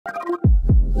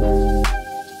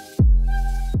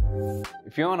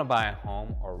If you want to buy a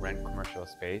home or rent commercial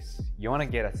space, you want to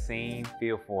get a same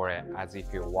feel for it as if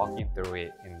you're walking through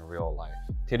it in real life.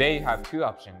 Today you have two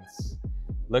options,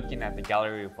 looking at the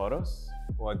gallery of photos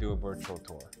or do a virtual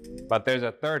tour. But there's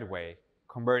a third way,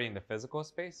 converting the physical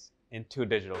space into a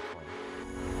digital twin.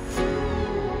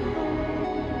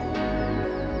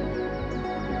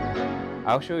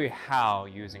 I'll show you how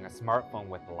using a smartphone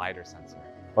with a LiDAR sensor.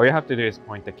 All you have to do is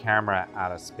point the camera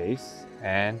at a space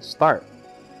and start.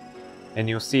 And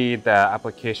you'll see the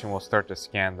application will start to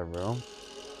scan the room,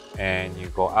 and you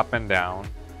go up and down,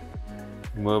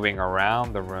 moving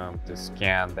around the room to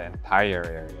scan the entire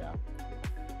area.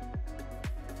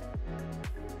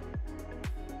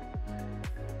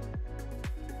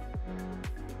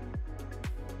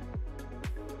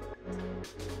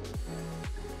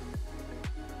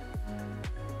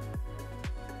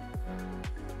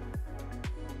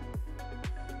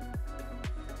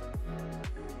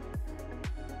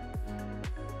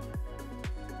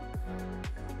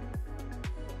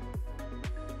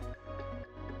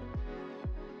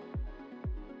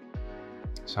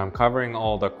 So I'm covering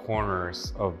all the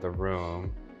corners of the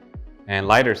room, and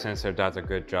LiDAR sensor does a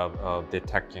good job of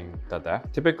detecting the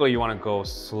depth. Typically you want to go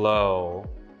slow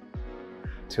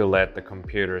to let the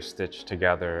computer stitch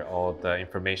together all the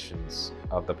informations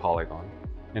of the polygon.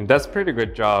 And does a pretty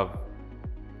good job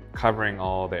covering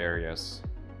all the areas.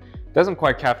 Doesn't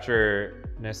quite capture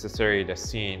necessarily the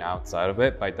scene outside of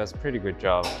it, but it does a pretty good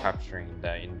job capturing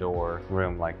the indoor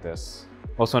room like this.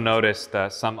 Also notice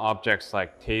that some objects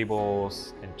like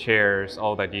tables and chairs,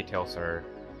 all the details are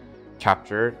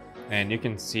captured, and you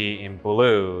can see in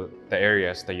blue the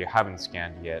areas that you haven't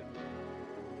scanned yet.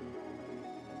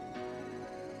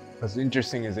 What's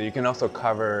interesting is that you can also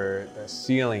cover the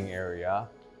ceiling area,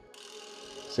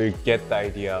 so you get the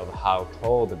idea of how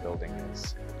tall the building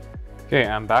is. Okay,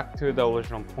 I'm back to the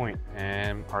original point,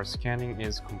 and our scanning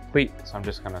is complete. So I'm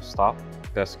just gonna stop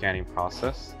the scanning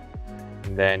process.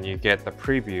 And then you get the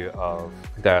preview of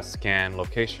the scan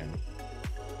location.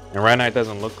 And right now it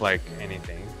doesn't look like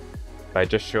anything, but it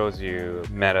just shows you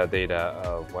metadata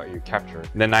of what you captured.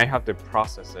 Then I have to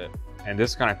process it, and this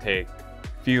is gonna take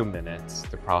a few minutes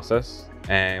to process,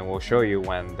 and we'll show you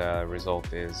when the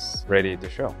result is ready to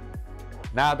show.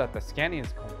 Now that the scanning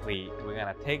is complete, we're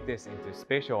gonna take this into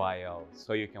Spatial.io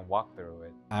so you can walk through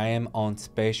it. I am on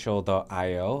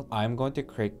Spatial.io. I'm going to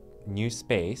create new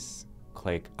space.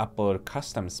 Click upload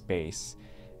custom space,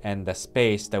 and the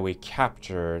space that we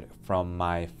captured from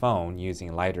my phone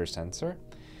using LiDAR sensor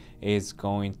is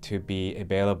going to be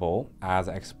available as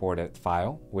exported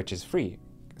file, which is free.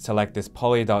 Select this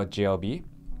poly.glb.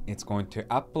 It's going to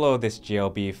upload this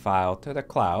GLB file to the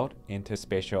cloud into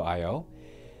Spatial.io.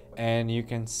 And you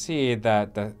can see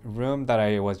that the room that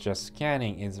I was just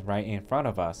scanning is right in front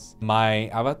of us. My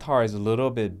avatar is a little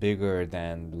bit bigger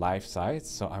than life size,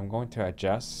 so I'm going to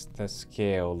adjust the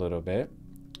scale a little bit.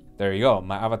 There you go,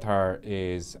 my avatar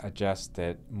is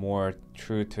adjusted more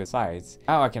true to size.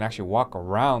 Now I can actually walk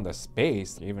around the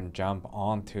space, even jump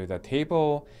onto the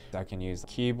table. I can use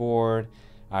keyboard,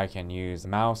 I can use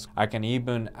mouse. I can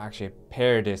even actually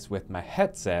pair this with my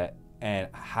headset and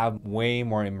have way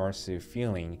more immersive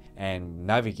feeling and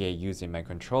navigate using my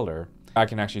controller. I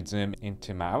can actually zoom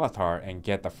into my avatar and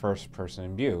get the first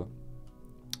person view,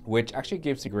 which actually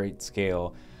gives a great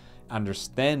scale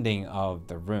understanding of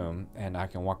the room. And I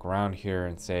can walk around here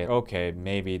and say, okay,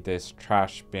 maybe this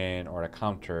trash bin or the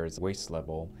counter is waste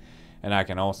level. And I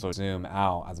can also zoom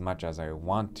out as much as I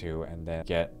want to and then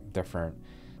get different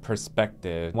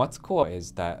perspective. What's cool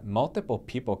is that multiple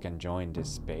people can join this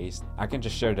space. I can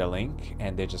just share the link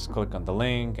and they just click on the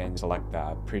link and select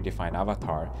the predefined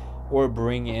avatar, or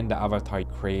bring in the avatar you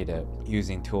created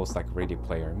using tools like Ready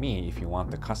Player Me if you want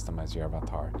to customize your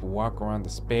avatar. Walk around the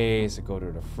space, go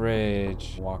to the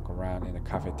fridge, walk around in the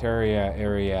cafeteria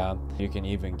area. You can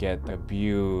even get the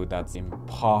view that's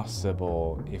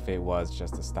impossible if it was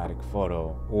just a static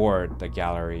photo or the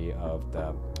gallery of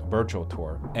the virtual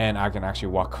tour. And I can actually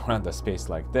walk around the space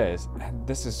like this. And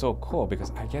this is so cool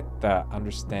because I get the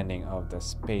understanding of the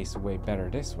space way better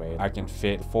this way. I can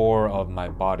fit 4 of my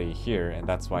body here, and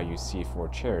that's why you see 4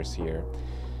 chairs here.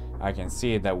 I can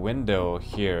see that window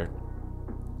here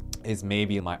is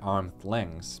maybe my arm's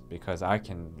length because I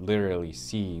can literally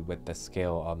see with the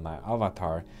scale of my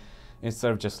avatar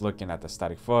instead of just looking at the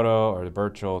static photo or the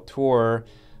virtual tour,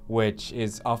 which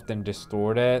is often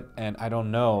distorted, and I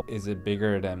don't know, is it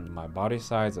bigger than my body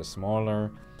size or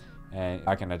smaller? And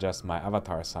I can adjust my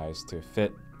avatar size to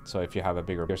fit. So if you have a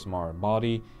bigger or smaller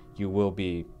body, you will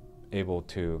be able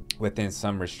to, within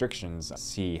some restrictions,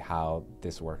 see how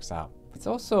this works out. It's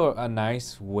also a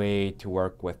nice way to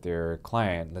work with your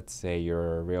client. Let's say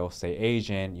you're a real estate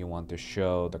agent, you want to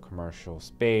show the commercial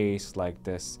space like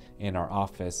this in our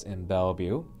office in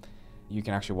Bellevue. You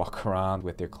can actually walk around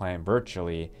with your client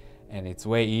virtually, and it's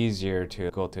way easier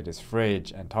to go to this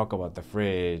fridge and talk about the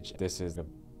fridge. This is a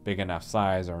big enough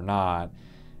size or not,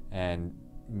 and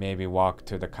maybe walk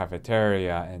to the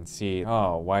cafeteria and see,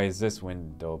 oh, why is this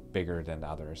window bigger than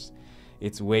others?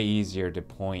 It's way easier to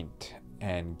point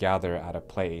and gather at a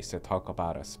place to talk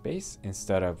about a space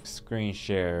instead of screen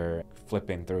share,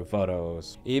 flipping through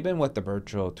photos. Even with the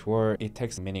virtual tour, it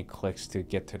takes many clicks to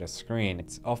get to the screen.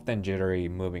 It's often jittery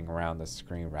moving around the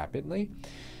screen rapidly.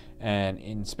 And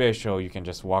in spatial, you can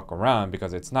just walk around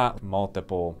because it's not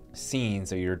multiple scenes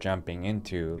that you're jumping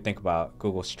into. Think about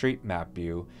Google Street Map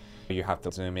view. You have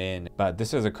to zoom in, but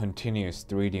this is a continuous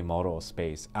 3D model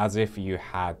space, as if you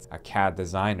had a CAD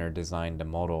designer design the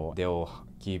model. They'll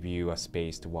give you a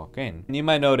space to walk in. And you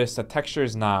might notice the texture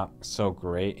is not so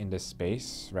great in this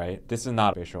space, right? This is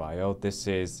not Spatial IO. This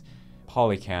is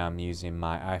Polycam using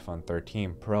my iPhone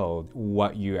 13 Pro,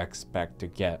 what you expect to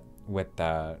get with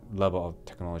the level of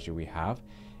technology we have.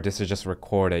 This is just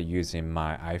recorded using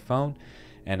my iPhone,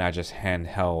 and I just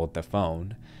handheld the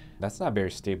phone. That's not a very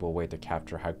stable way to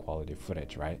capture high quality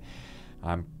footage, right?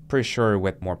 I'm pretty sure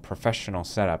with more professional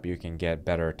setup, you can get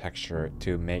better texture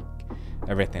to make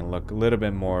everything look a little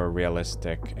bit more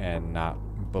realistic and not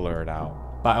blurred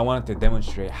out. But I wanted to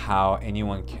demonstrate how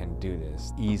anyone can do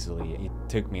this easily. It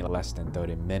took me less than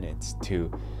 30 minutes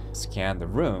to scan the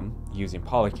room using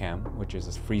Polycam, which is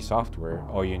a free software.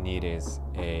 All you need is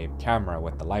a camera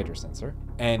with the LiDAR sensor.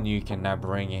 And you can now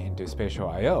bring it into Spatial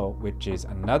IO, which is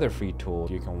another free tool.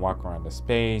 You can walk around the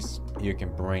space. You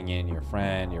can bring in your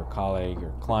friend, your colleague,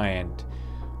 your client,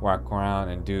 walk around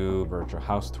and do virtual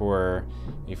house tour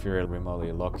if you're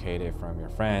remotely located from your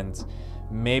friends.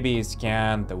 Maybe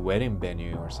scan the wedding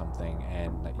venue or something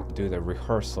and do the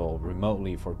rehearsal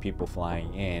remotely for people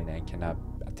flying in and cannot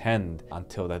attend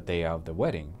until the day of the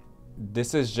wedding.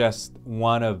 This is just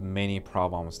one of many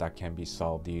problems that can be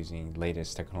solved using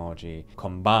latest technology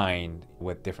combined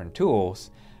with different tools,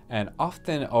 and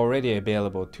often already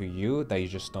available to you that you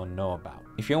just don't know about.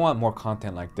 If you want more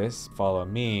content like this, follow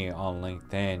me on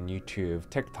LinkedIn, YouTube,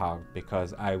 TikTok,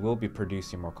 because I will be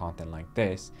producing more content like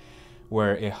this,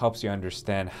 where it helps you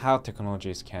understand how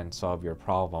technologies can solve your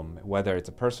problem, whether it's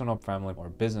a personal, family, or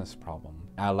business problem.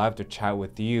 I'd love to chat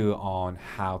with you on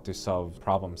how to solve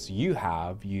problems you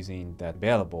have using the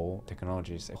available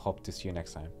technologies. I hope to see you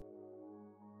next time.